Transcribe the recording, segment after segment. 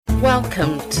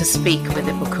Welcome to Speak with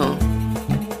Ibukun.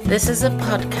 This is a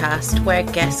podcast where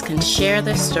guests can share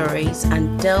their stories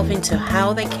and delve into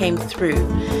how they came through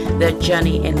their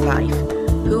journey in life,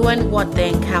 who and what they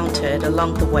encountered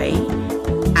along the way,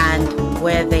 and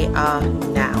where they are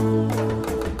now.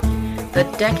 The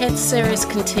Decade series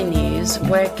continues,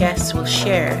 where guests will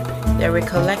share their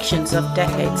recollections of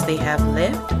decades they have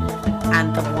lived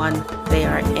and the one they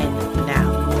are in now.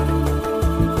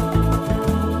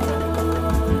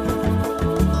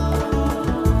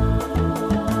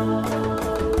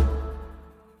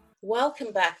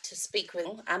 Welcome back to Speak With.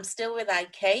 I'm still with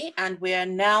IK, and we are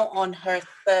now on her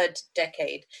third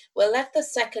decade. We left the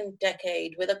second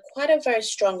decade with quite a very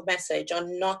strong message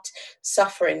on not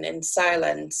suffering in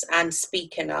silence and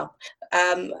speaking up.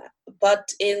 But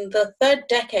in the third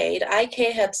decade,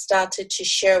 IK had started to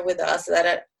share with us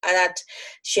that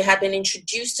she had been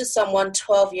introduced to someone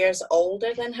 12 years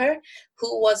older than her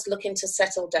who was looking to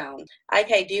settle down.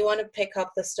 IK, do you want to pick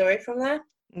up the story from that?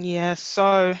 Yeah,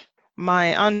 so my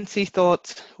auntie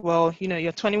thought, well,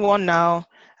 you're 21 now,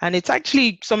 and it's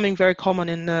actually something very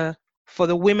common for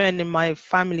the women in my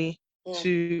family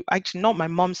to actually, not my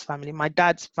mom's family, my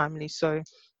dad's family. So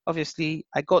obviously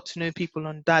I got to know people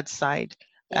on dad's side,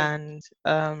 and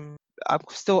I'm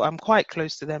quite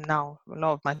close to them now, a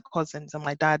lot of my cousins and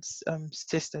my dad's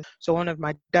sisters. So one of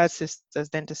my dad's sisters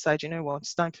then decided,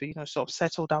 it's time for you to sort of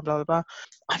settle down, blah, blah, blah.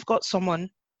 I've got someone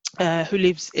who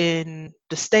lives in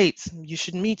the States. You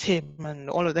should meet him and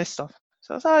all of this stuff.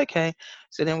 So I was like, okay.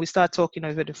 So then we start talking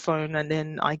over the phone, and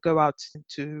then I go out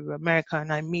to America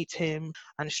and I meet him,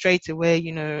 and straight away,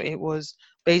 it was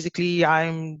basically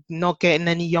I'm not getting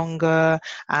any younger,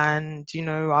 and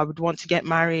I would want to get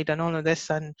married and all of this.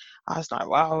 And I was like,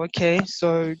 wow, okay,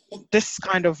 so this is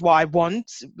kind of what I want,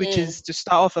 which is to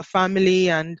start off a family,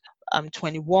 and I'm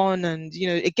 21, and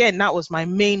again, that was my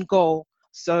main goal.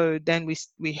 So then we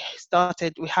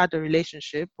had a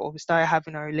relationship, or we started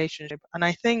having a relationship. And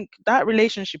I think that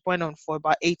relationship went on for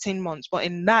about 18 months. But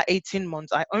in that 18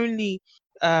 months, I only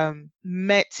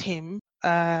met him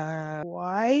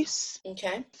twice.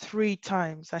 Okay. 3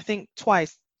 times. I think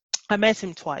twice. I met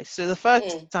him twice. So the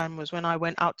first time was when I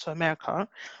went out to America.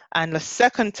 And the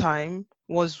second time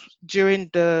was during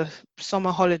the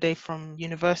summer holiday from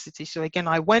university. So again,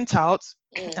 I went out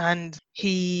and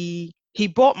he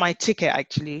bought my ticket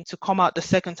actually to come out the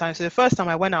second time. So the first time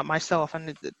I went out myself,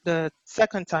 and the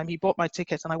second time he bought my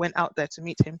ticket and I went out there to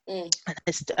meet him. And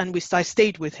I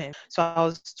stayed with him. So I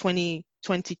was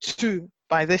 22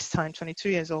 by this time, 22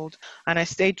 years old, and I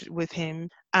stayed with him.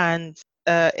 And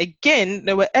again,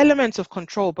 there were elements of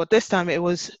control, but this time it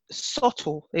was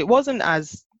subtle. It wasn't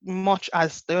as much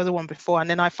as the other one before. And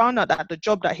then I found out that the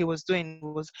job that he was doing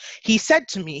was, he said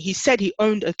he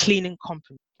owned a cleaning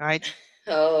company, right?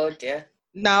 Oh dear.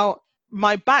 Now,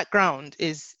 my background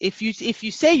is, if you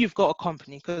say you've got a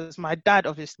company, because my dad,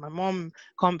 obviously, my mom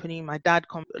company, my dad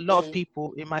a lot of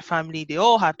people in my family, they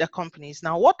all have their companies.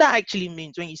 Now, what that actually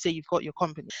means when you say you've got your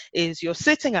company is you're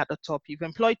sitting at the top, you've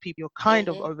employed people, you're kind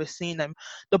of overseeing them.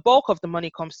 The bulk of the money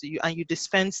comes to you, and you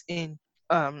dispense in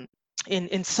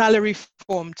salary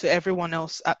form to everyone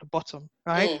else at the bottom,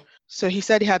 right? So he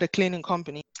said he had a cleaning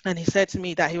company, and he said to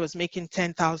me that he was making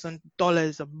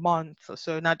 $10,000 a month or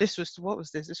so. Now this was, what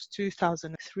was this? This was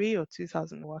 2003 or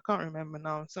 2000. Well, I can't remember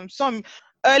now. Some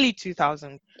early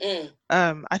 2000.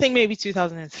 I think maybe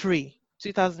 2003,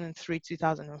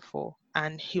 2004.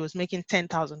 And he was making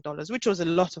 $10,000, which was a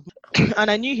lot of money. And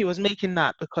I knew he was making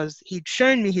that because he'd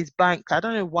shown me his bank. I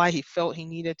don't know why he felt he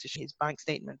needed to show his bank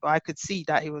statement, but I could see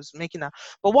that he was making that.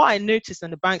 But what I noticed in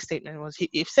the bank statement was,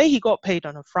 if say he got paid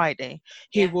on a Friday,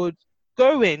 he would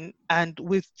go in and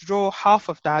withdraw half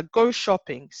of that, go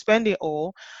shopping, spend it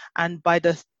all, and by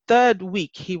the third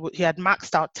week he had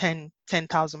maxed out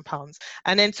 10,000 pounds.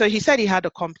 And then so he said he had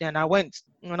a company, and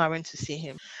when I went to see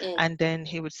him, and then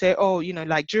he would say,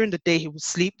 like during the day he would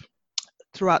sleep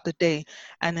throughout the day,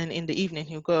 and then in the evening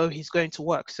he'll go, he's going to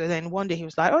work. So then one day he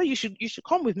was like, you should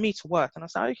come with me to work. And I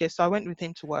was like, okay. So I went with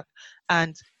him to work,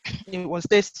 and it was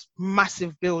this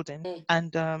massive building,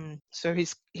 and so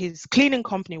his cleaning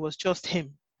company was just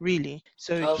him, really.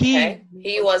 So he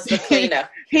was the cleaner.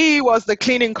 He was the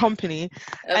cleaning company.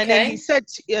 Okay. And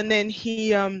then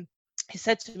he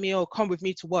said to me, come with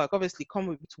me to work. Obviously, come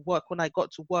with me to work. When I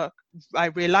got to work, I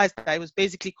realized that it was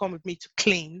basically come with me to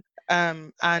clean.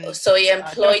 And so he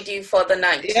employed you for the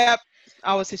night? Yep.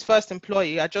 I was his first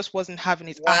employee. I just wasn't having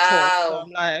it at all. So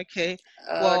I'm like, okay.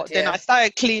 Then I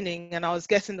started cleaning, and I was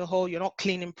getting the whole, you're not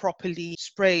cleaning properly,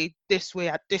 spray this way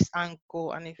at this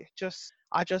angle. And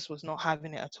I just was not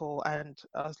having it at all. And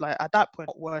I was like, at that point,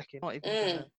 not working, not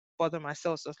even bother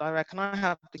myself. So it's like, can I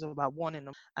have things about 1 in the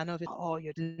morning? And of it, oh,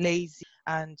 you're lazy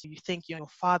and you think you're in your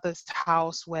father's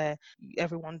house where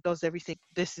everyone does everything.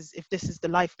 If this is the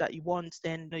life that you want,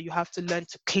 then you have to learn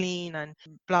to clean and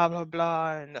blah blah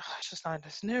blah. And it's just like,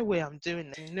 there's no way I'm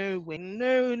doing this. No way,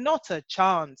 no, not a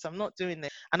chance. I'm not doing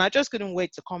this. And I just couldn't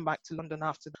wait to come back to London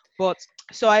after that. But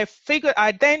so I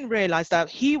then realized that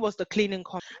he was the cleaning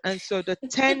company, and so the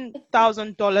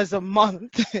 $10,000 a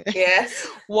month yes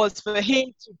was for him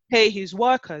to pay his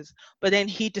workers. But then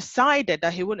he decided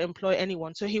that he wouldn't employ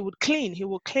anyone, so he would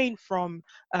clean from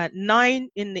 9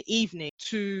 in the evening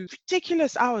to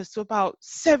ridiculous hours, to about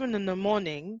 7 in the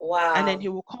morning. Wow. And then he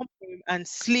will come home and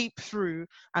sleep through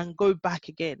and go back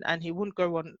again, and he wouldn't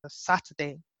go on a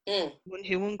Saturday.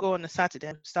 He wouldn't go on a Saturday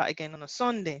and start again on a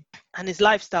Sunday. And his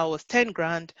lifestyle was 10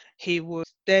 grand. He would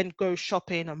then go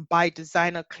shopping and buy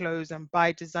designer clothes and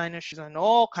buy designer shoes and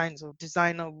all kinds of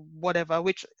designer whatever,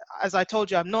 which, as I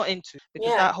told you, I'm not into,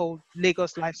 because that whole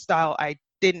Lagos lifestyle, I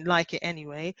didn't like it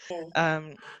anyway.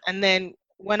 And then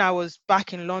when I was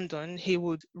back in London, he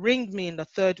would ring me in the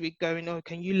third week going, oh,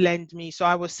 can you lend me? So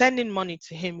I was sending money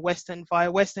to him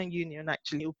via Western Union.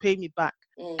 Actually, he'll pay me back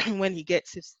when he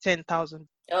gets his 10,000.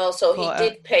 Oh, so he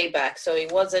did pay back. So he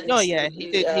wasn't. No, yeah,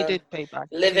 he did pay back.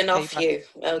 Living off you.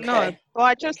 Okay. No, but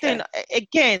I just didn't.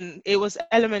 Again, it was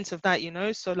elements of that,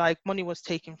 So like money was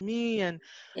taken from me, and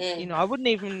I wouldn't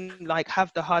even like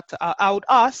have the heart to. I would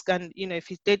ask, and if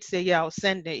he did say yeah, I'll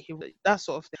send it. He would, that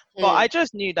sort of thing. But I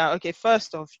just knew that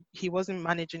first off, he wasn't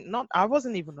managing. I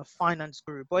wasn't even a finance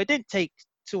guru, but it didn't take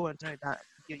to know that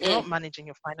you're not managing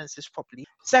your finances properly.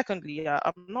 Secondly,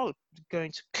 I'm not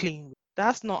going to clean.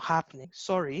 That's not happening.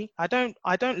 Sorry. I don't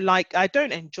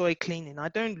enjoy cleaning. I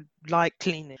don't like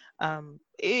cleaning.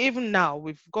 Even now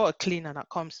we've got a cleaner that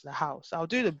comes to the house. I'll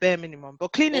do the bare minimum,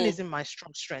 but cleaning isn't my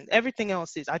strong strength. Everything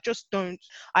else is.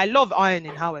 I love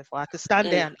ironing, however. I could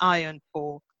stand there and iron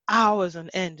for hours on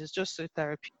end. It's just so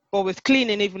therapeutic. But with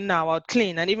cleaning, even now, I'd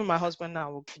clean, and even my husband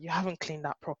now, you haven't cleaned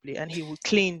that properly, and he would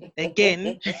clean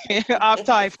again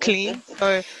after I've cleaned.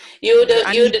 So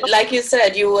like you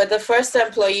said, you were the first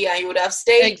employee, and you would have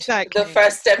stayed the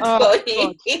first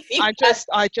employee. I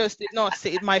just did not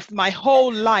see it. My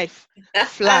whole life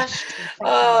flashed.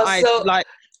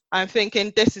 I'm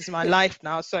thinking, this is my life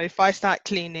now. So if I start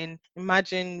cleaning,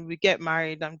 imagine we get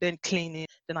married, I'm then cleaning,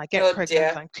 then I get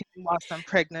pregnant, I'm cleaning whilst I'm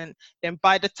pregnant. Then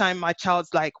by the time my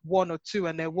child's like 1 or 2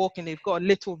 and they're walking, they've got a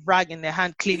little rag in their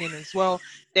hand cleaning as well.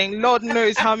 Then Lord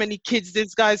knows how many kids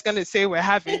this guy's going to say we're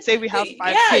having. Say we have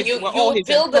 5 kids, we're all his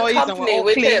employees and we're all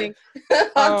cleaning.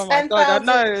 Oh my God, I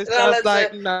know. It's just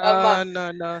like,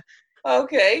 no.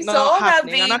 Okay, so all that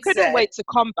being and I couldn't wait to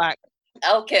come back.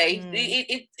 Okay,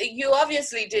 you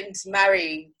obviously didn't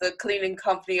marry the cleaning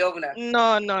company owner.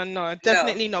 No,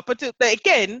 definitely not. But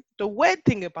again, the weird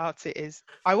thing about it is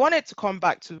I wanted to come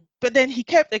back but then he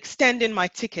kept extending my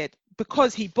ticket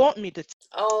because he bought me the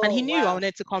ticket. And he knew I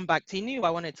wanted to come back. He knew I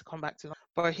wanted to come back to London,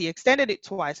 but he extended it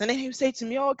twice. And then he would say to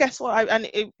me, oh, guess what? And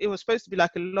it was supposed to be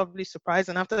like a lovely surprise.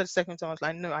 And after the second time, I was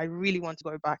like, no, I really want to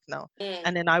go back now.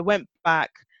 And then I went back.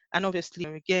 And obviously,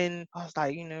 again, I was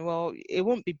like, well, it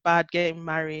won't be bad getting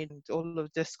married and all of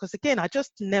this. Because again, I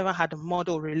just never had a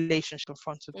model relationship in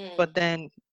front of me. But then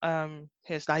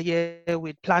he's like, yeah,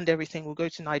 we'd planned everything. We'll go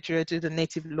to Nigeria, do the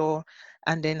native law,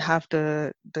 and then have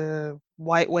the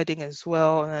white wedding as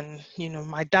well. And,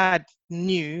 my dad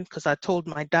knew, because I told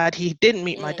my dad. He didn't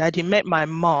meet my dad. He met my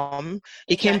mom.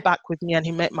 He came back with me and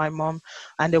he met my mom.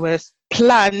 And there were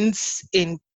plans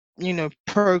in,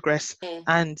 progress.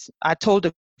 And I told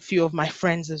him, few of my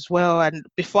friends as well, and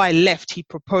before I left he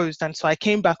proposed, and so I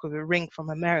came back with a ring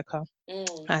from America.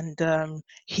 And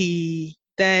he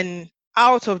then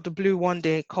out of the blue one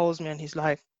day calls me and he's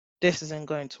like, this isn't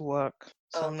going to work.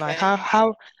 So I'm like,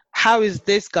 how is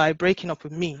this guy breaking up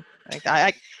with me? Like, I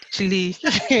actually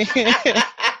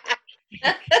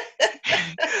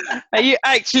are you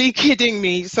actually kidding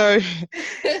me? So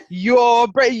you are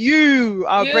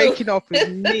breaking up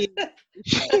with me.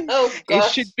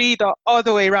 It should be the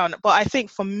other way around. But I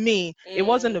think for me, it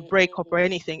wasn't a breakup or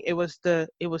anything. It was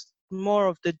more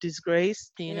of the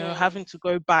disgrace, having to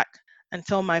go back and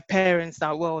tell my parents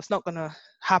that, well, it's not gonna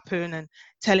happen, and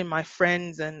telling my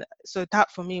friends. And so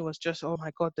that for me was just, oh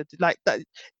my God,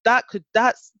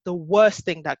 that's the worst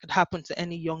thing that could happen to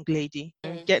any young lady,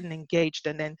 getting engaged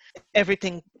and then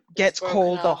everything gets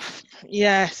called off.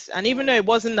 Yes. And even though it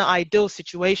wasn't the ideal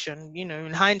situation,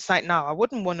 in hindsight now, I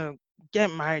wouldn't want to get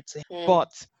married to him.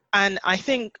 And I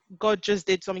think God just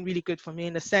did something really good for me,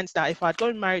 in the sense that if I'd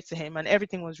gotten married to him and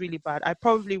everything was really bad, I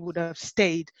probably would have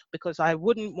stayed, because I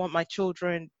wouldn't want my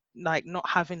children like not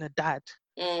having a dad.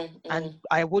 and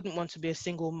I wouldn't want to be a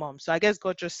single mom. So I guess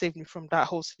God just saved me from that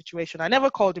whole situation. I never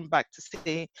called him back to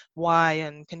say why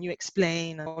and can you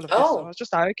explain and all of this. So I was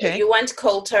just like, okay. You went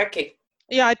cold turkey.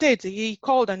 Yeah, I did. He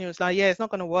called and he was like, yeah, it's not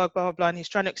going to work, blah, blah, blah. And he's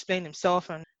trying to explain himself.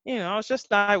 And, I was just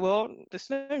like, well, there's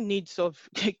no need of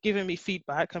giving me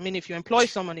feedback. I mean, if you employ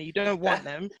someone and you don't want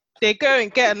them, they go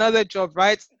and get another job,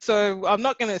 right? So I'm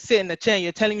not going to sit in the chair.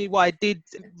 You're telling me what I did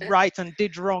right and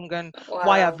did wrong and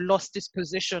why I've lost this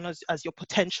position as your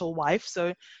potential wife.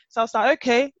 So I was like,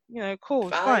 okay, cool,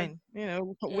 it's fine.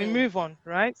 We move on,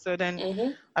 right? So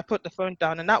then I put the phone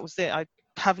down and that was it. I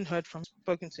haven't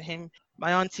spoken to him.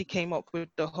 My auntie came up with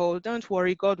the whole, don't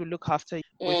worry, God will look after you.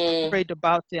 We prayed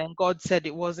about it and God said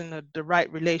it wasn't the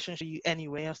right relationship for you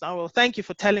anyway. I was like, well, thank you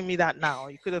for telling me that now.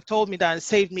 You could have told me that and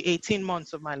saved me 18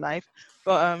 months of my life.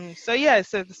 But so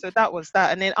that was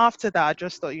that. And then after that, I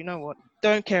just thought, you know what,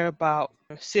 don't care about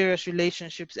serious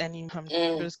relationships anymore.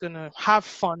 I'm just going to have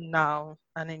fun now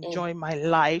and enjoy my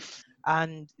life.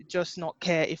 And just not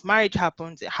care. If marriage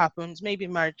happens, it happens. Maybe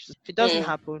marriage, if it doesn't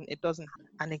happen, it doesn't happen.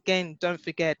 And again, don't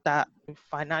forget that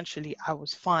financially, I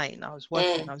was fine. I was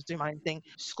working, I was doing my thing.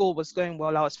 School was going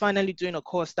well. I was finally doing a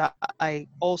course that I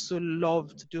also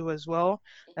loved to do as well.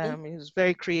 It was a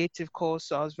very creative course,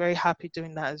 so I was very happy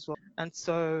doing that as well. And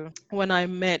so when I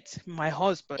met my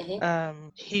husband,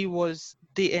 he was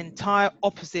the entire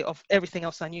opposite of everything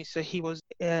else I knew. So he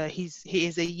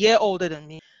is a year older than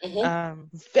me.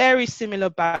 Very similar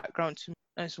background to me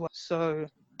as well. So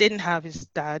didn't have his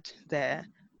dad there,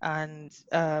 and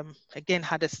again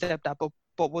had a stepdad,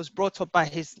 but was brought up by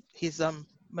his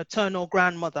maternal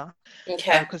grandmother,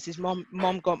 because his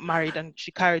mom got married and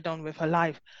she carried on with her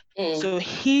life. So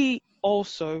he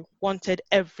also wanted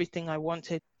everything I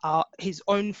wanted, his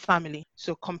own family,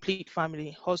 so complete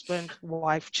family, husband,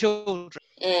 wife, children.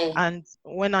 And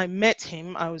when I met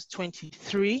him, I was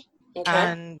 23.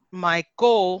 And my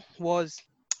goal was,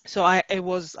 so I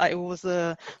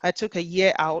took a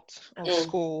year out of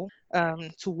school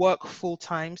to work full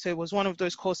time. So it was one of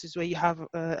those courses where you have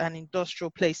an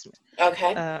industrial placement.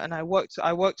 And I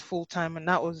worked full time, and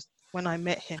that was when I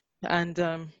met him.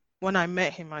 And when I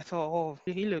met him, I thought, oh,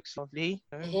 he looks lovely.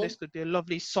 This could be a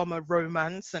lovely summer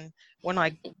romance. And when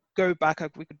I go back,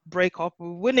 we could break up. We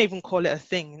wouldn't even call it a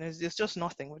thing. It's just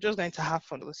nothing. We're just going to have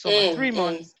fun with the summer. 3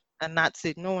 months. And that's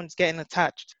it. No one's getting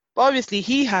attached. But obviously,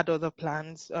 he had other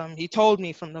plans. He told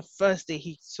me from the first day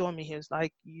he saw me, he was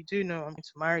like, you do know I'm going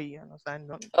to marry you. And I was like,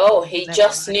 no. Oh, he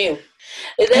just knew.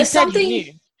 There's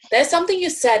something you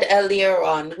said earlier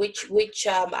on, which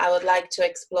I would like to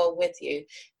explore with you,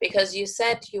 because you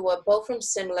said you were both from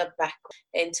similar background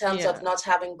in terms of not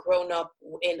having grown up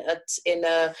in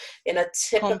a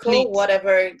typical complete,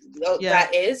 whatever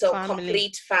that is, or family.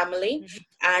 Complete family,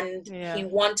 and he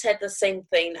wanted the same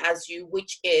thing as you,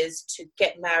 which is to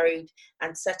get married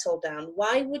and settle down.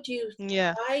 Why do you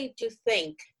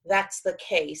think that's the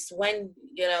case when,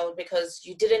 because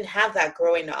you didn't have that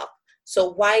growing up?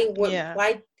 So why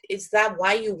is that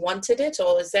why you wanted it,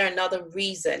 or is there another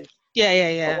reason?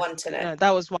 For wanting it? No,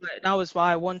 that was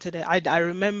why I wanted it. I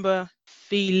remember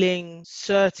feeling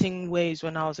certain ways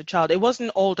when I was a child. It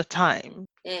wasn't all the time,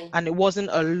 and it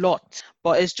wasn't a lot,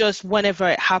 but it's just whenever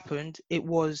it happened, it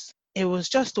was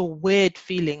just a weird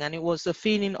feeling, and it was a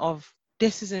feeling of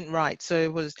this isn't right. So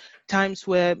it was times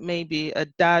where maybe a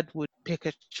dad would pick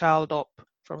a child up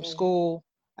from school.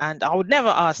 And I would never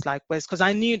ask like where's, because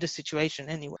I knew the situation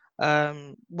anyway.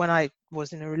 When I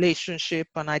was in a relationship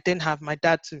and I didn't have my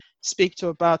dad to speak to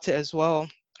about it as well.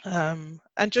 And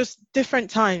just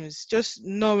different times, just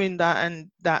knowing that.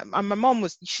 And my mom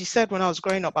she said when I was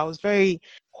growing up, I was very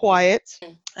quiet,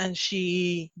 and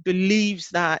she believes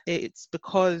that it's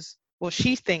because, well,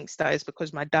 she thinks that it's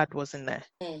because my dad wasn't there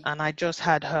and I just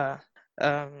had her.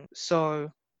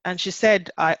 And she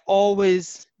said I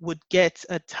always would get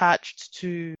attached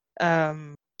to,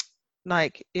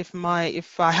 like if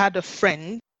I had a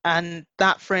friend and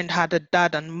that friend had a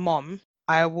dad and mom,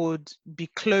 I would be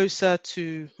closer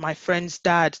to my friend's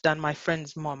dad than my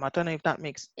friend's mom. I don't know if that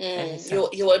makes any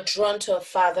sense. You were drawn to a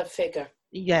father figure.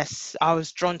 Yes, I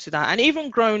was drawn to that. And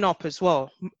even growing up as well,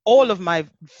 all of my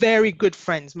very good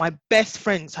friends, my best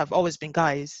friends have always been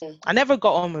guys. I never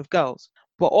got on with girls.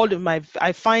 But all of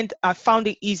I found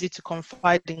it easy to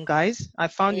confide in guys. I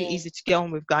found it easy to get on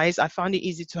with guys. I found it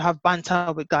easy to have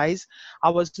banter with guys.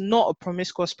 I was not a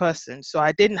promiscuous person, so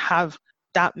I didn't have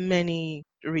that many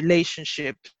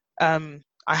relationships. I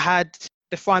had,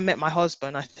 before I met my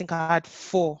husband, I think I had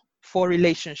four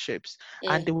relationships,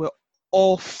 and they were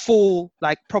all full,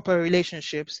 like proper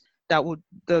relationships.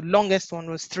 The longest one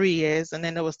was 3 years, and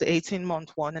then there was the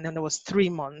 18-month one, and then there was 3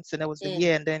 months, and there was a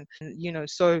year, and then,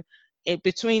 so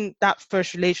between that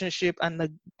first relationship and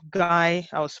the guy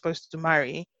I was supposed to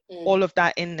marry, all of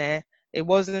that in there, it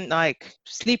wasn't like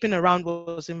sleeping around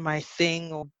wasn't my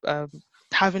thing, or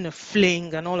having a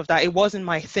fling and all of that. It wasn't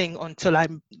my thing until I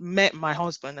met my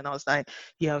husband, and I was like,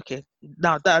 yeah, okay,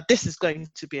 now that this is going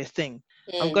to be a thing.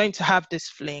 I'm going to have this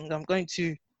fling. I'm going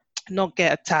to not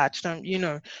get attached,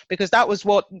 and because that was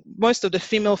what most of the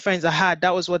female friends I had,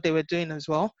 that was what they were doing as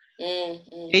well.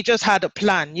 They just had a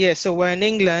plan. Yeah, so we're in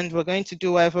England, we're going to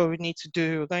do whatever we need to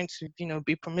do, we're going to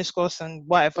be promiscuous and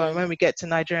whatever, and when we get to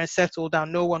Nigeria and settle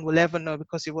down, no one will ever know,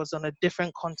 because it was on a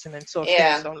different continent sort of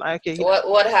thing. So I'm like, okay,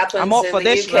 what happens I'm up in for the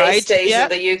this UK ride. stays in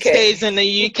the UK. Stays in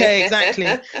the UK, exactly.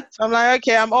 So I'm like,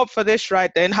 okay, I'm up for this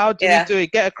ride then. How do we do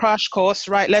it? Get a crash course,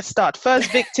 right? Let's start.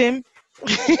 First victim.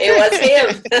 It was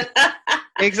him.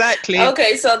 Exactly.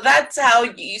 Okay, so that's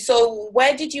how so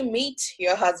where did you meet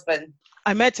your husband?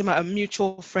 I met him at a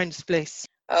mutual friend's place.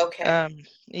 Okay.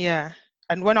 Yeah.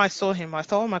 And when I saw him, I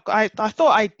thought, oh my God, I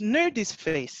thought I knew this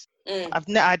face.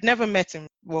 I'd never met him.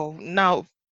 Well, now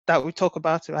that we talk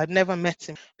about it, I'd never met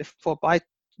him before, but I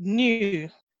knew,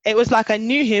 it was like I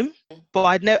knew him, but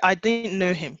I didn't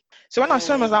know him. So when I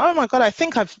saw him, I was like, oh my God, I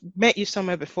think I've met you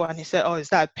somewhere before. And he said, oh, is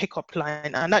that a pickup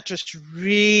line? And that just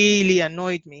really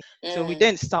annoyed me. So we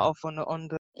didn't start off on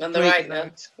the right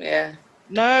note. Yeah.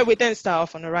 No, we didn't start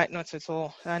off on the right note at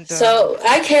all. And so,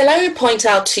 okay, let me point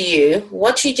out to you,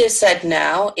 what you just said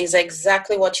now is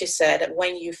exactly what you said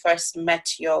when you first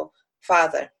met your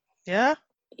father. Yeah?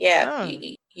 Yeah.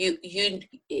 Oh.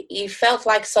 You felt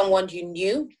like someone you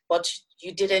knew, but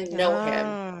you didn't know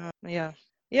him. Yeah.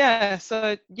 Yeah,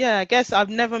 so, yeah, I guess I've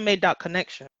never made that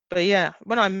connection. But yeah,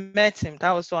 when I met him,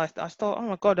 that was why I thought, oh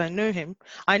my God, I know him.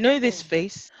 I know this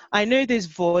face. I know this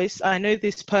voice. I know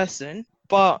this person.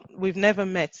 But we've never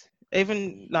met.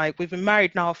 Even like we've been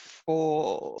married now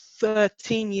for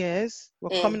 13 years.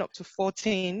 We're coming up to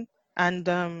 14,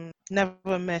 and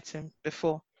never met him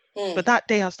before. But that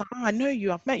day I was like, oh, I know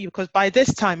you. I've met you, because by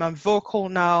this time I'm vocal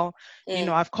now.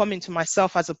 I've come into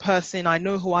myself as a person. I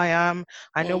know who I am.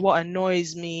 I know what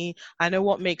annoys me. I know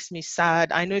what makes me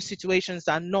sad. I know situations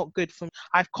that are not good for me.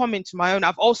 I've come into my own.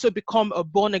 I've also become a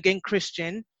born again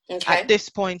Christian at this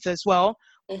point as well.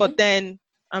 But then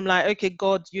I'm like, okay,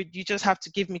 God, you just have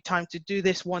to give me time to do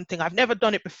this one thing. I've never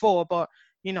done it before, but,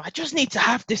 I just need to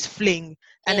have this fling,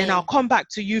 and then I'll come back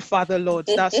to you, Father, Lord,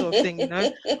 that sort of thing,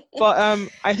 But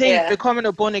I think becoming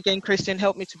a born-again Christian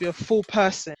helped me to be a full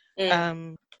person,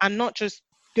 and not just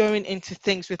going into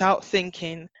things without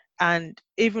thinking. And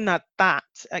even at that,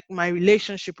 like my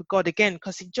relationship with God, again,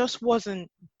 because it just wasn't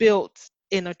built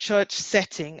in a church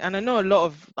setting. And I know a lot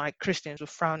of like Christians will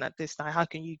frown at this, like, how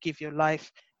can you give your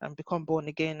life and become born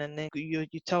again, and then you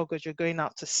tell God you're going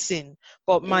out to sin?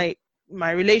 But my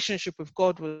relationship with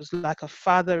God was like a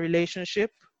father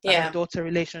relationship and a daughter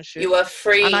relationship. You were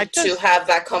free to have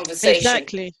that conversation.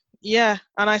 Exactly. Yeah.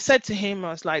 And I said to him, I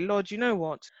was like, Lord, you know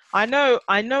what? I know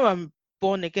I'm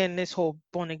born again, this whole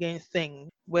born again thing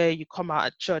where you come out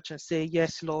of church and say,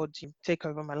 yes, Lord, you take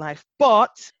over my life.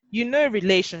 But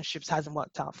relationships hasn't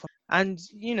worked out for me. And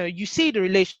you see the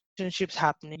relationships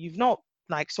happening. You've not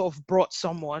like sort of brought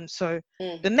someone. So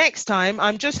the next time,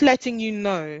 I'm just letting you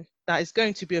know that it's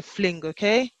going to be a fling,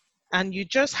 okay? And you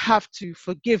just have to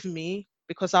forgive me,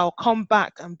 because I'll come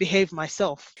back and behave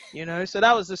myself, So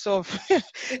that was the sort of,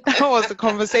 that was the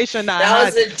conversation that I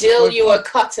had. That was the deal you were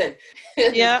cutting.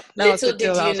 Yeah, that was the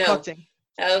deal I was cutting.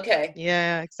 Okay.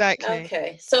 Yeah, exactly.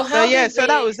 Okay. So how so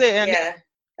that was it.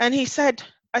 And he said,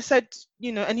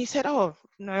 and he said, oh,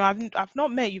 no, I've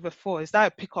not met you before. Is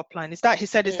that a pickup line? Is that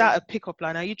a pickup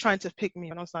line? Are you trying to pick me?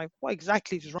 And I was like, what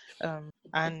exactly is wrong?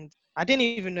 And I didn't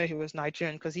even know he was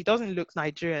Nigerian, because he doesn't look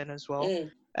Nigerian as well.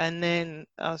 And then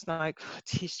I was like,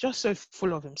 he's just so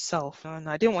full of himself, and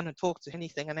I didn't want to talk to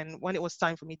anything. And then when it was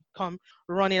time for me to come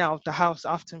running out of the house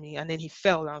after me, and then he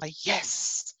fell, and I was like,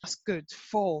 yes, that's good.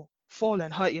 Fall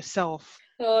and hurt yourself.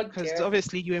 Because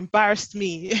obviously you embarrassed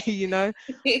me,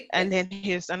 And then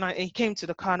he came to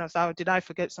the car, and I was like, oh, did I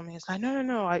forget something? He's like,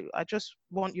 no, I just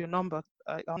want your number.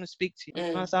 I want to speak to you.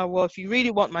 And I was like, well, if you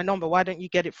really want my number, why don't you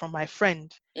get it from my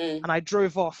friend? And I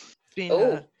drove off, being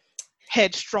a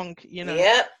headstrong,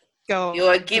 Yep. girl. You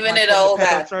were giving it all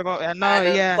that.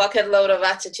 Bucket load of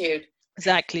attitude.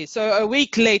 Exactly. So a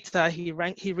week later, he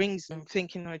rings me,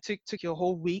 thinking, it took you a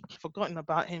whole week, forgotten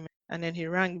about him. And then he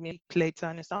rang me later,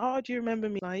 and he's like, oh, do you remember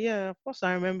me? I'm like, yeah, of course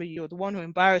I remember you. You're the one who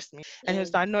embarrassed me. And he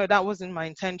was like, no, that wasn't my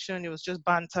intention. It was just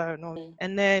banter and all.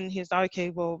 And then he's like,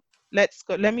 okay, well, let's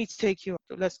go. Let me take you.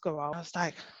 Let's go out. I was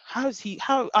like,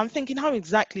 I'm thinking, how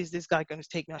exactly is this guy going to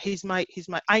take me out? He's my,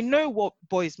 I know what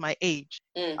boys my age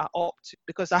are up to,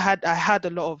 because I had a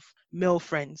lot of male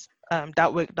friends.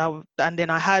 and then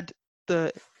I had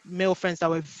the male friends that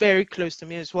were very close to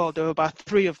me as well. There were about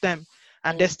 3 of them,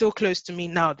 and they're still close to me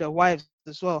now, their wives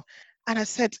as well. And I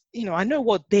said, I know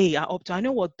what they are up to. I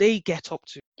know what they get up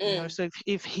to. So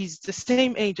if he's the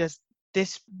same age as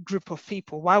this group of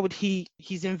people, why would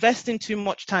he's investing too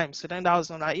much time? So then I was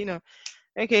like,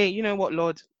 okay, you know what,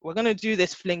 Lord, we're going to do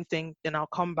this fling thing, then I'll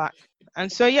come back.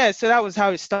 And so, so that was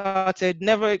how it started.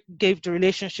 Never gave the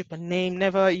relationship a name,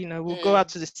 never, we'll go out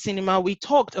to the cinema. We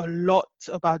talked a lot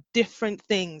about different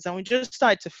things, and we just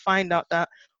started to find out that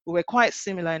we were quite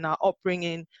similar in our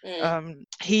upbringing.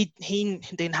 He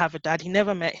didn't have a dad. He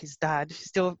never met his dad. He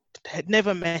still had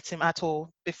never met him at all.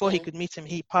 Before he could meet him,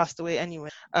 he passed away anyway.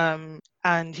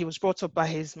 And he was brought up by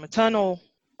his maternal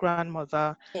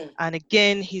grandmother, and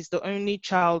again, he's the only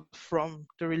child from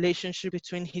the relationship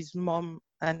between his mom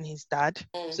and his dad.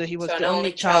 So he was the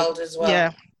only child as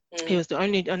well. He was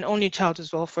an only child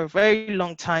as well for a very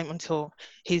long time until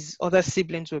his other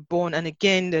siblings were born. And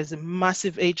again, there's a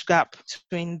massive age gap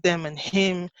between them and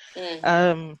him.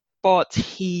 But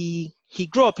he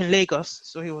grew up in Lagos,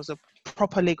 so he was a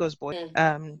proper Lagos boy.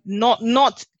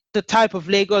 Not the type of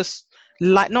Lagos,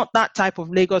 not that type of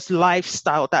Lagos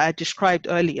lifestyle that I described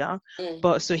earlier.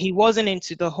 But so he wasn't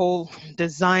into the whole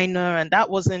designer, and that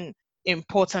wasn't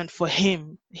important for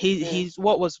him. He's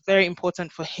what was very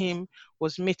important for him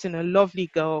was meeting a lovely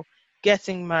girl,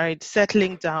 getting married,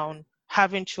 settling down,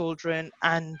 having children,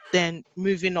 and then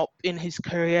moving up in his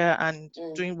career and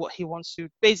doing what he wants to.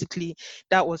 Basically,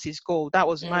 that was his goal. That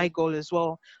was my goal as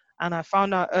well. And I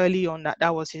found out early on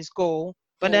that was his goal.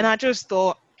 But then I just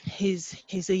thought,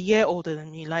 he's a year older than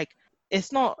me. Like, it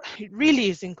really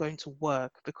isn't going to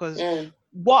work, because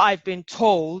what I've been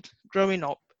told growing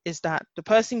up is that the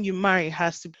person you marry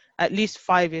has to be at least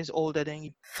 5 years older than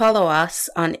you. Follow us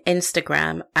on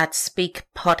Instagram at Speak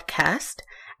Podcast,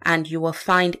 and you will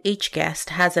find each guest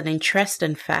has an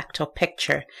interesting fact or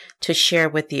picture to share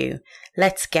with you.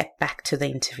 Let's get back to the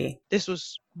interview. This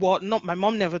was my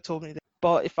mom never told me this,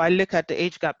 but if I look at the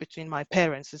age gap between my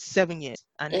parents, it's 7 years.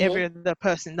 And every other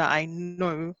person that I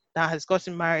know that has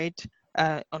gotten married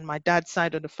on my dad's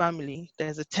side of the family,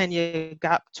 there's a 10-year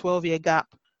gap, 12-year gap.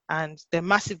 And there are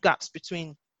massive gaps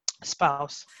between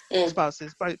spouses,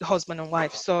 both husband and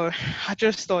wife. So I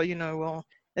just thought, well,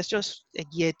 it's just a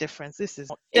year difference. It's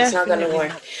not going to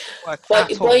work. But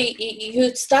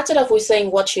you started off with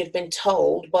saying what you've been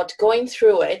told, but going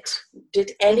through it,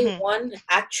 did anyone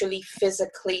actually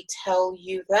physically tell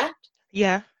you that?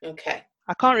 Yeah. Okay.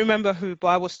 I can't remember who, but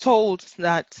I was told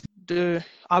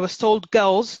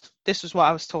girls, this is what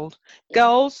I was told,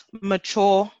 girls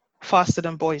mature faster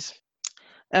than boys.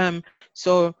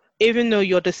 So even though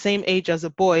you're the same age as a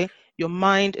boy, your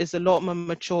mind is a lot more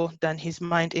mature than his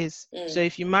mind is. So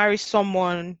if you marry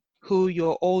someone who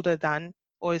you're older than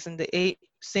or is in the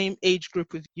same age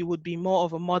group with, you would be more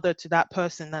of a mother to that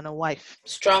person than a wife.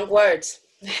 Strong words.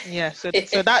 Yeah, so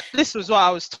that this was what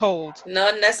I was told.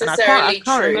 Not necessarily I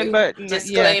can't true. Remember.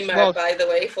 Disclaimer, by the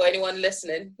way, for anyone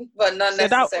listening, but not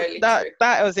necessarily true.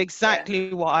 That was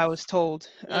exactly what I was told.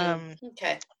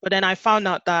 Okay. But then I found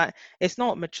out that it's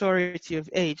not maturity of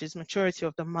age; it's maturity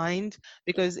of the mind.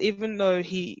 Because even though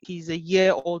he's a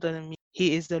year older than me,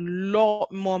 he is a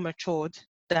lot more matured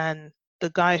than the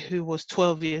guy who was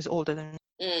 12 years older than me.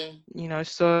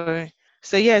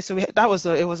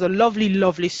 It was a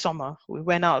lovely summer. We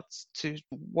went out to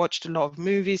watched a lot of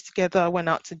movies together, went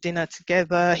out to dinner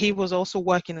together. He was also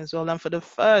working as well. And for the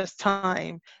first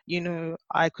time,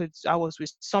 I was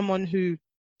with someone who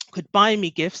could buy me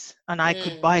gifts, and I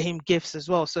could buy him gifts as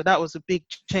well. So that was a big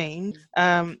change.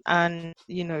 And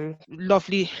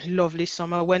lovely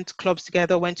summer. Went to clubs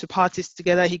together, went to parties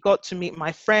together. He got to meet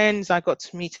my friends. I got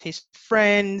to meet his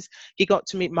friends. He got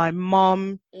to meet my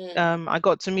mom. I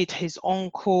got to meet his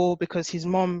uncle because his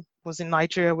mom was in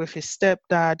Nigeria with his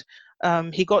stepdad.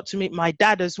 He got to meet my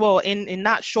dad as well in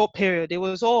that short period. It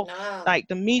was all like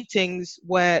the meetings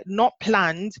were not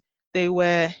planned. They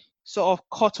were sort of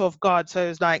caught off guard. So it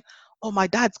was like, oh, my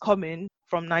dad's coming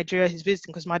from Nigeria, he's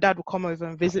visiting, because my dad would come over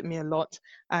and visit me a lot,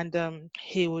 and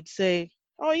he would say,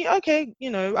 oh yeah, okay,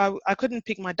 I couldn't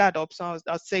pick my dad up, so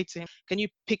I'd say to him, can you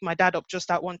pick my dad up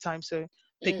just at one time? So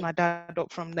pick my dad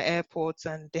up from the airport,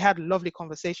 and they had a lovely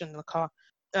conversation in the car.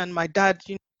 And my dad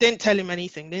didn't tell him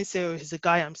anything, didn't say, oh, he's a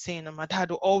guy I'm seeing. And my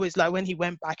dad would always, like, when he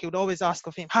went back, he would always ask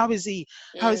of him, how is he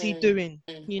doing?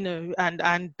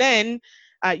 And then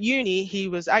at uni, he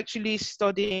was actually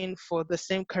studying for the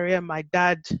same career my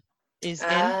dad is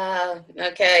in.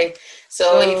 Okay.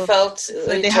 So he felt,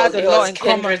 So he they had told a you, lot was in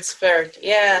common. kindred spirit.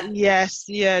 Yeah. Yes,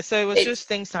 yeah. So it was It, just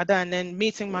things like that. And then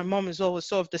meeting my mom as well was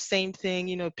sort of the same thing,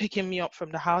 you know, picking me up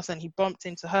from the house, and he bumped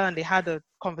into her and they had a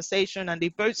conversation, and they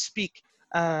both speak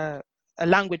a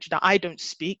language that I don't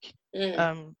speak.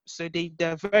 So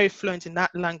they're very fluent in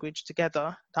that language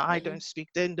together that I don't speak,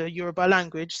 then the Yoruba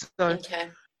language. So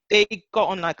they got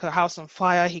on like a house on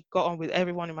fire. He got on with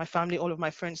everyone in my family. All of my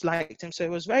friends liked him. So it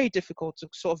was very difficult to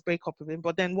sort of break up with him.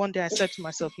 But then one day I said to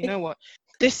myself, you know what?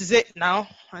 This is it now.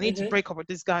 I need to break up with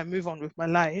this guy and move on with my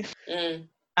life.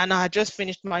 And I had just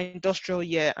finished my industrial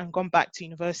year and gone back to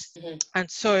university. And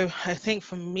so I think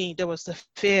for me, there was the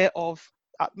fear of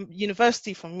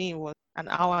university for me was an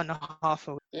hour and a half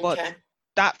away. But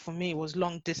that for me was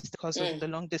long distance because of the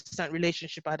long distance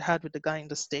relationship I'd had with the guy in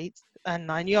the States.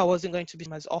 And I knew I wasn't going to be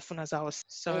as often as I was.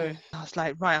 So I was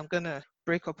like, right, I'm going to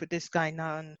break up with this guy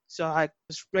now. And so I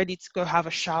was ready to go have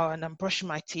a shower, and I'm brushing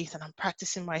my teeth and I'm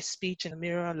practicing my speech in the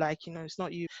mirror. Like, you know, it's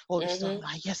not you. All of a sudden, I'm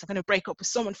like, yes, I'm going to break up with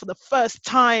someone for the first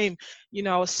time. You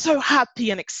know, I was so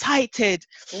happy and excited.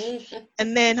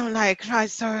 And then I'm like, right,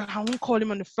 so I won't call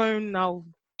him on the phone. I'll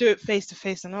do it face to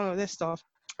face and all of this stuff.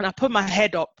 And I put my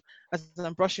head up as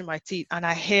I'm brushing my teeth, and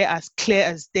I hear as clear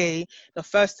as day, the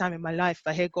first time in my life,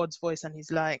 I hear God's voice, and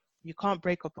he's like, you can't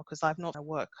break up because I've not done my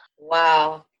work.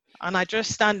 Wow. And I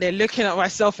just stand there looking at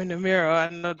myself in the mirror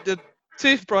and the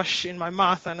toothbrush in my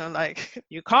mouth, and I'm like,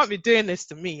 you can't be doing this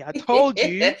to me. I told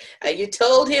you. You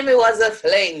told him it was a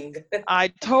fling. I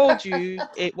told you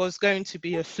it was going to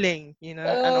be a fling, you know.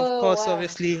 And of course,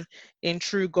 obviously, in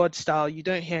true God style, you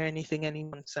don't hear anything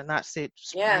anymore, and that's it.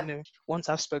 You know, once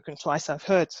I've spoken, twice I've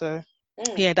heard. So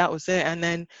yeah, that was it. And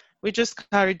then we just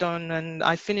carried on, and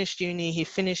I finished uni. He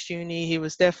finished uni. He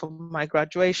was there for my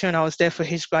graduation. I was there for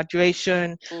his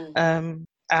graduation.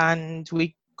 And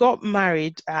we got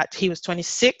married he was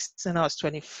 26 and I was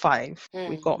 25.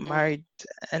 We got married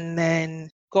and then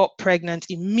got pregnant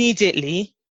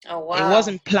immediately. Oh, wow. It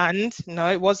wasn't planned.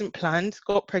 No, it wasn't planned.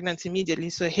 Got pregnant immediately.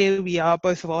 So here we are,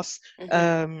 both of us,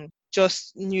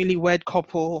 just newlywed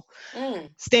couple,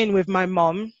 staying with my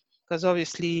mom. Because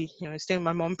obviously, you know, staying with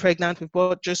my mom, pregnant, we've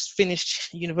both just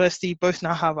finished university, both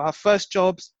now have our first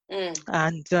jobs.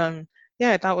 And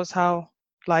yeah, that was how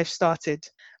life started.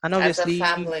 And obviously, as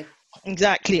a family.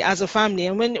 Exactly, as a family.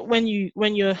 And when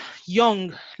you're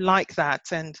young like that,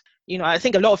 and you know, I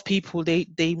think a lot of people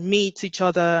they meet each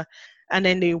other and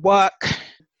then they work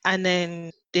and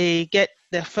then they get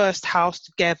their first house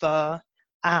together.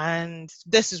 And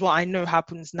this is what I know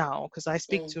happens now, because I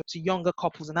speak to younger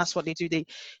couples, and that's what they do.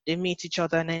 They meet each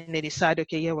other and then they decide,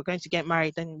 okay, yeah, we're going to get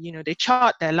married. Then, you know, they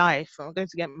chart their life. We're going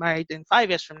to get married in 5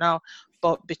 years from now.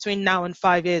 But between now and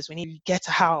 5 years, we need to get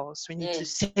a house. We need to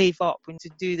save up. We need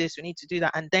to do this. We need to do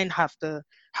that. And then have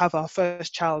our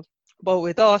first child. But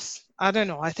with us, I don't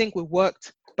know. I think we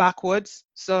worked backwards.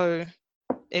 So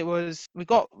it was, we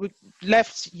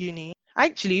left uni.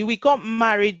 Actually, we got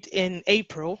married in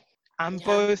April. And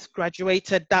both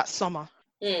graduated that summer.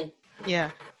 Yeah,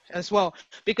 as well.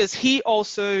 Because he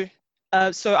also,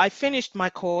 so I finished my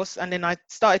course and then I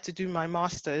started to do my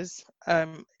master's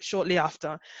shortly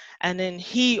after. And then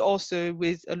he also,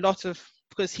 with a lot of,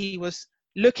 because he was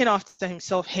looking after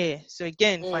himself here. So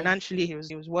again, financially, he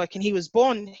was working. He was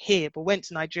born here, but went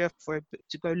to Nigeria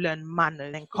to go learn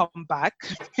manners and come back.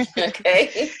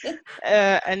 Okay.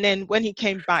 And then when he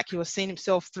came back, he was seeing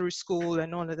himself through school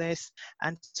and all of this.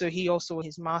 And so he also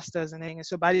his masters and everything.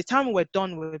 So by the time we were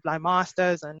done with like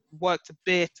masters and worked a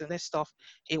bit and this stuff,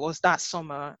 it was that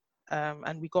summer.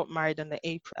 And we got married in the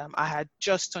April. I had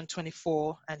just turned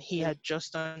 24 and he had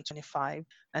just turned 25.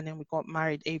 And then we got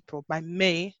married April. By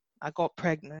May, I got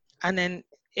pregnant. And then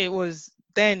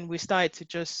then we started to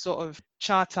just sort of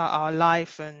chart out our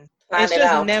life, and it's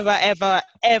just never,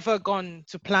 ever gone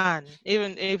to plan.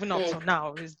 Even up till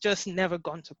now, it's just never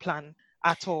gone to plan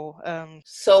at all.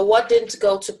 So what didn't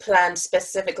go to plan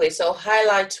specifically? So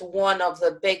highlight one of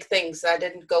the big things that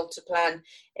didn't go to plan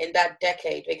in that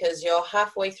decade, because you're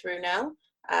halfway through now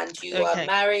and you are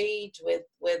married with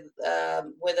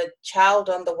a child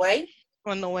on the way.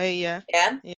 On the way, yeah.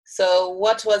 So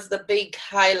what was the big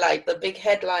highlight, the big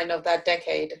headline of that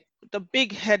decade? The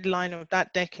big headline of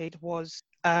that decade was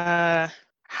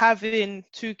having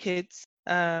 2 kids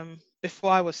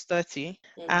before I was 30.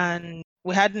 And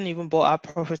we hadn't even bought our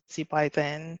property by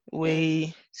then.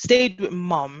 We stayed with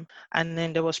mom, and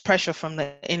then there was pressure from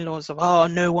the in-laws of, oh,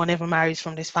 no one ever marries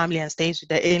from this family and stays with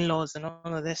their in-laws and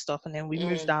all of this stuff. And then we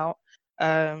moved out.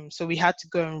 So we had to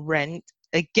go and rent.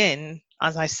 again,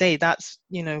 as I say, that's,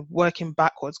 working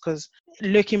backwards, because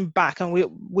looking back, and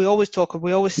we always talk,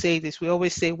 we always say this, we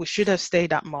always say we should have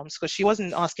stayed at mom's, because she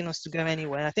wasn't asking us to go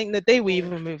anywhere. I think the day we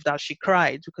even moved out, she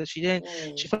cried because she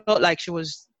felt like she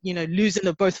was, losing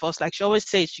the both of us. Like she always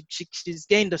says, she's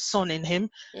gained a son in him,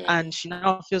 and she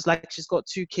now feels like she's got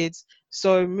 2 kids.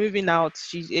 So moving out,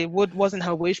 wasn't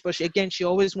her wish, but she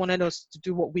always wanted us to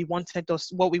do what we wanted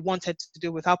to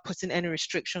do without putting any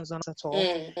restrictions on us at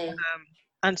all.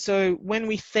 And so when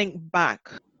we think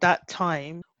back that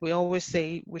time, we always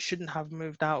say we shouldn't have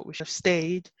moved out, we should have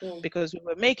stayed, because we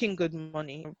were making good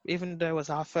money, even though it was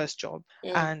our first job.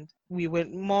 And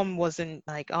mom wasn't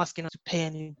like asking us to pay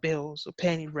any bills or pay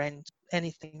any rent,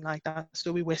 anything like that.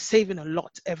 So we were saving a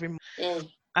lot every month.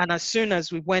 And as soon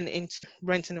as we went into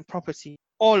renting a property,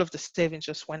 all of the savings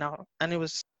just went out. And it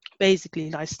was basically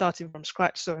like starting from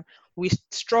scratch. So we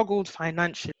struggled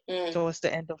financially towards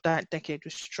the end of that decade.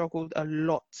 We struggled a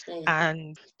lot.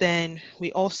 And then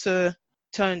we also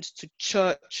turned to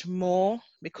church more,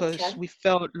 because we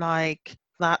felt like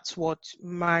that's what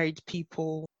married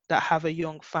people that have a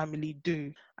young family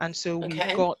do. And so we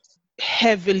got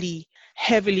heavily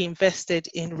invested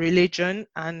in religion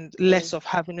and less of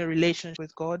having a relationship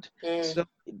with God. So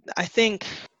I think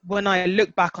when I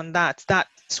look back on that,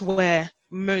 that's where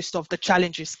most of the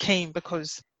challenges came,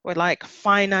 because we're like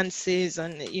finances,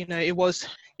 and it was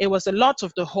a lot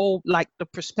of the whole, like the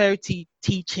prosperity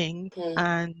teaching,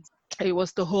 and it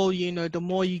was the whole, the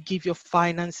more you give your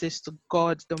finances to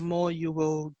God, the more you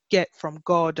will get from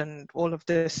God, and all of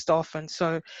this stuff. And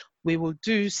so we will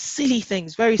do silly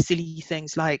things, very silly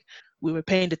things, like we were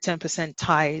paying the 10%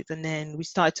 tithe, and then we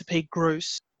started to pay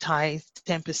gross tithe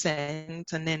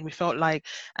 10%, and then we felt like,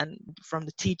 and from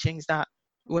the teachings, that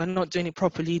we're not doing it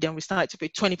properly, then we started to pay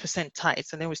 20%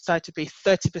 tithes, and then we started to pay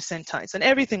 30% tithes, and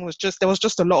everything was there was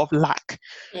just a lot of lack,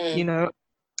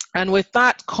 and with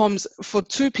that comes, for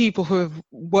 2 people who have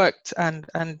worked and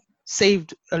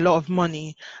saved a lot of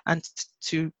money, and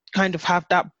to kind of have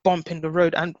that bump in the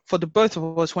road. And for the both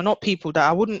of us, we're not people that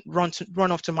I wouldn't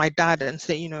run off to my dad and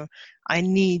say, I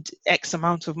need X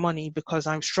amount of money because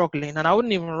I'm struggling. And I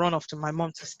wouldn't even run off to my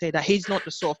mom to say that. He's not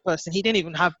the sort of person. He didn't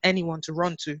even have anyone to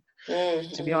run to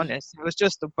be honest. It was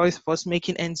just the both of us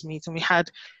making ends meet, and we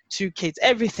had 2 kids.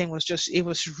 Everything was it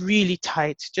was really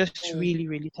tight, really,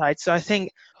 really tight. So I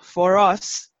think for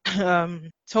us,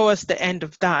 towards the end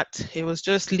of that, it was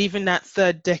just leaving that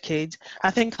 3rd decade.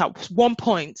 I think at one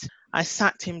point I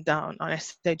sat him down and I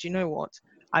said, you know what,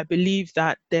 I believe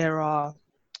that there are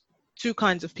 2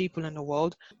 kinds of people in the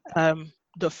world.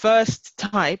 The first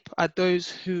type are those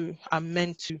who are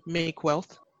meant to make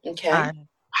wealth and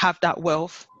have that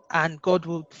wealth, and God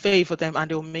will favor them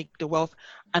and they'll make the wealth.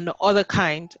 And the other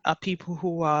kind are people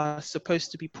who are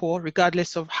supposed to be poor,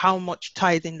 regardless of how much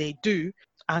tithing they do,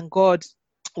 and God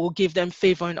will give them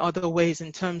favor in other ways,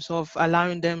 in terms of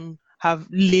allowing them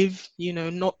live,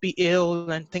 not be ill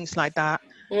and things like that.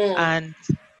 And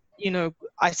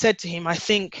I said to him, I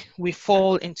think we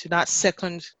fall into that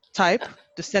second type,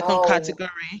 the second category.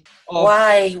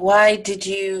 Why did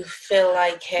you feel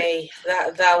like, hey,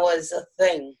 that was a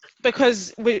thing?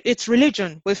 Because it's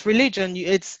religion. With religion,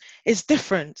 it's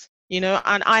different,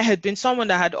 and I had been someone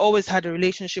that had always had a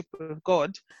relationship with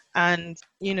God. And,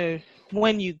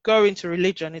 when you go into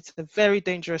religion, it's a very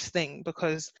dangerous thing,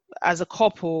 because as a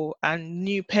couple and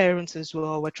new parents as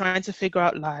well, we're trying to figure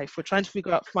out life. We're trying to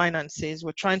figure out finances.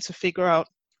 We're trying to figure out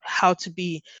how to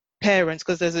be parents,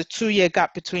 because there's a 2-year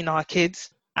gap between our kids.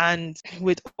 And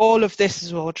with all of this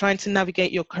as well, trying to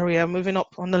navigate your career, moving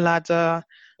up on the ladder,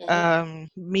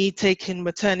 me taking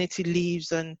maternity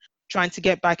leaves and trying to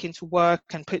get back into work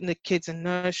and putting the kids in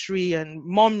nursery, and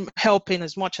mom helping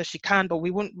as much as she can, but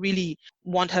we wouldn't really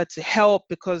want her to help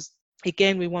because,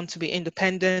 again, we want to be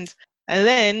independent. And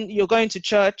then you're going to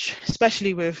church,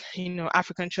 especially with,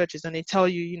 African churches, and they tell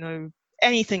you,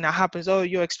 anything that happens,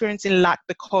 you're experiencing lack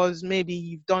because maybe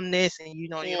you've done this and, you're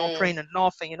not praying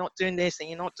enough, and you're not doing this and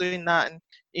you're not doing that.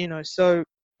 And, so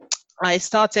I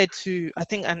started to, I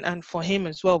think, and for him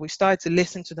as well, we started to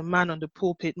listen to the man on the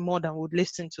pulpit more than we would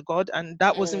listen to God. And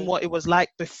that wasn't what it was like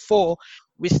before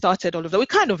we started all of that. We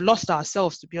kind of lost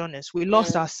ourselves, to be honest. We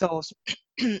lost ourselves.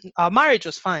 Our marriage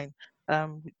was fine.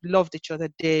 We loved each other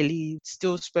dearly,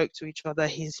 still spoke to each other.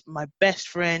 He's my best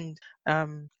friend.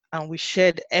 And we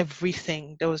shared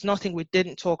everything. There was nothing we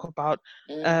didn't talk about.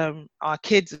 Our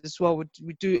kids as well,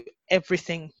 we do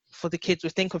everything for the kids. We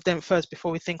think of them first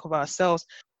before we think of ourselves.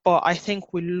 But I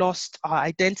think we lost our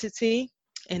identity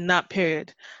in that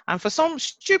period. And for some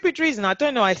stupid reason, I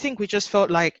don't know, I think we just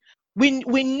felt like we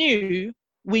knew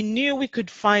we could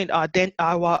find our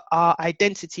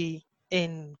identity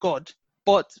in God.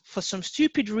 But for some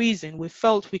stupid reason, we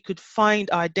felt we could find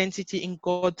our identity in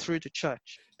God through the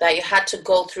church. That you had to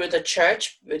go through the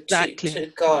church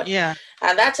to God. Yeah.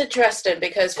 And that's interesting,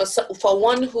 because for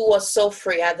one who was so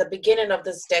free at the beginning of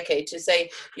this decade to say,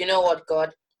 you know what,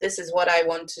 God, this is what I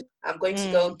want to, I'm going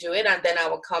to go do it, and then I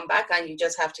will come back and you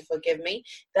just have to forgive me.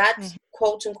 That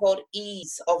quote unquote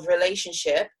ease of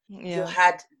relationship, you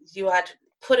had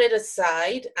put it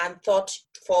aside and thought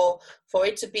for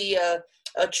it to be a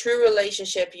true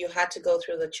relationship, you had to go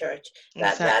through the church.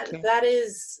 That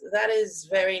is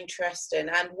very interesting,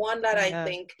 and one that I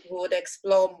think we would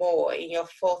explore more in your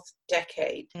fourth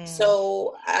decade.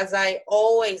 So, as I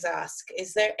always ask,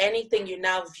 is there anything you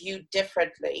now view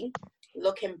differently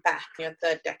looking back in your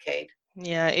third decade?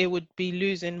 Yeah, it would be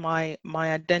losing my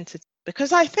identity.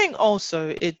 Because I think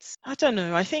also I don't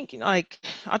know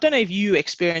if you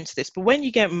experience this, but when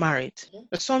you get married,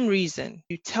 for some reason,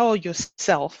 you tell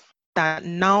yourself that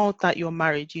now that you're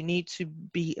married, you need to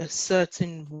be a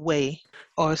certain way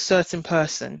or a certain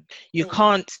person. You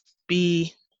can't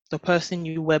be the person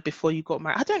you were before you got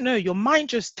married. I don't know. Your mind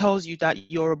just tells you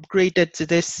that you're upgraded to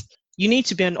this. You need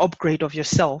to be an upgrade of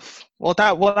yourself. Well,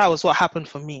 that was what happened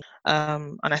for me.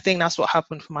 And I think that's what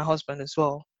happened for my husband as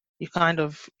well. You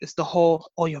it's the whole,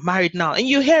 oh, you're married now. And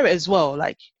you hear it as well.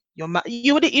 Like,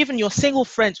 even your single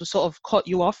friends will sort of cut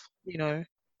you off,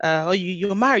 oh,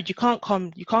 you're married, you can't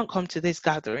come to this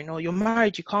gathering, or you're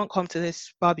married, you can't come to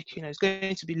this barbecue, it's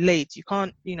going to be late, you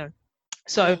can't,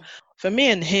 So for me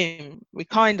and him, we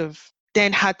kind of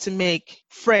then had to make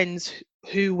friends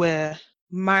who were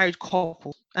married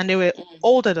couples, and they were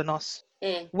older than us,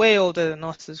 way older than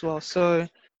us as well. So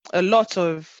a lot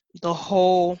of the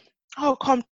whole,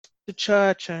 come to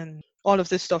church and all of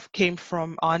this stuff came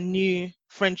from our new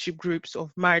friendship groups of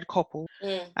married couples.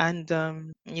 And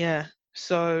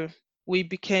so we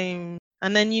became,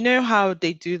 and then you know how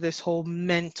they do this whole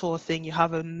mentor thing, you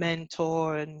have a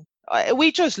mentor, and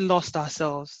we just lost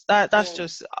ourselves. That's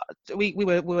just we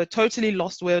were totally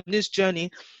lost. We're on this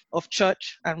journey of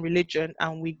church and religion,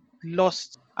 and we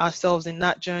lost ourselves in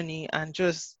that journey and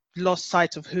just lost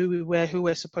sight of who we were, who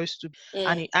we're supposed to be.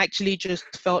 And it actually just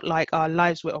felt like our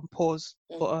lives were on pause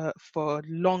for a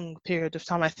long period of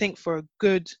time. I think for a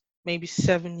good maybe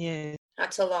 7 years.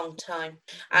 That's a long time.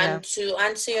 And to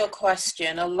answer your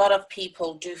question, a lot of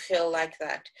people do feel like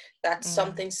that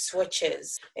something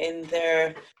switches in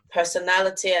their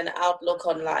personality and outlook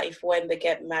on life when they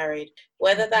get married.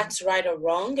 Whether that's right or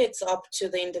wrong, it's up to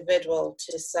the individual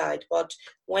to decide. But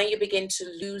when you begin to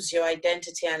lose your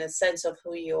identity and a sense of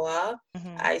who you are,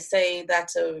 I say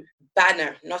that's a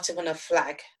banner, not even a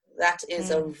flag. That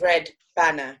is a red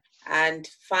banner. And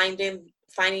finding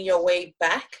your way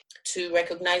back to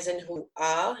recognizing who you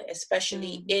are,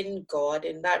 especially in God,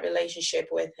 in that relationship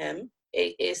with Him,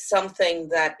 it is something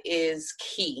that is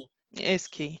key. It is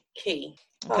key.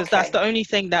 Because that's the only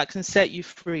thing that can set you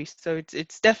free. So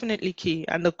it's definitely key.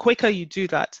 And the quicker you do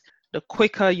that, the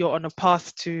quicker you're on a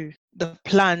path to the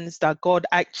plans that God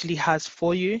actually has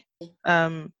for you.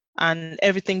 And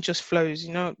everything just flows,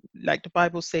 like the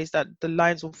Bible says that the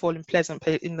lines will fall in pleasant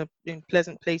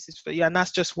places for you. And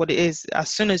that's just what it is. As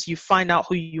soon as you find out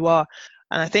who you are.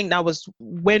 And I think that was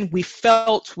when we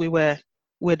felt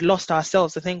we'd lost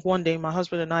ourselves. I think one day my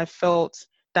husband and I felt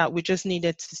that we just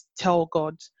needed to tell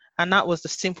God. And that was the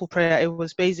simple prayer. It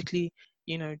was basically,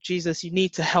 Jesus, you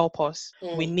need to help us.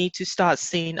 We need to start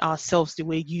seeing ourselves the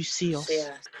way you see us.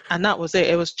 Yeah. And that was it.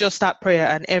 It was just that prayer,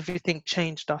 and everything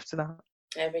changed after that.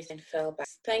 Everything fell back.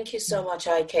 Thank you so much,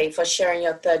 IK, for sharing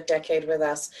your third decade with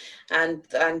us and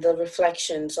the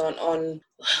reflections on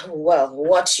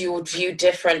what you would view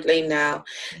differently now.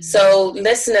 So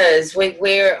listeners,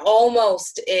 we're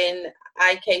almost in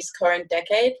IK's current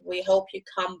decade. We hope you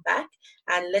come back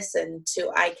and listen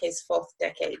to IK's fourth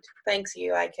decade. Thanks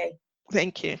you, IK.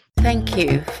 Thank you. Thank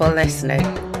you for listening.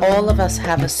 All of us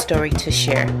have a story to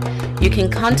share. You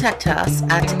can contact us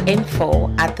at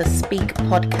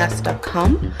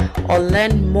info@thespeakpodcast.com or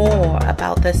learn more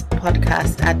about this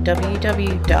podcast at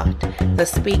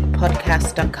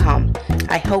www.thespeakpodcast.com.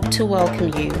 I hope to welcome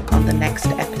you on the next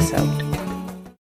episode.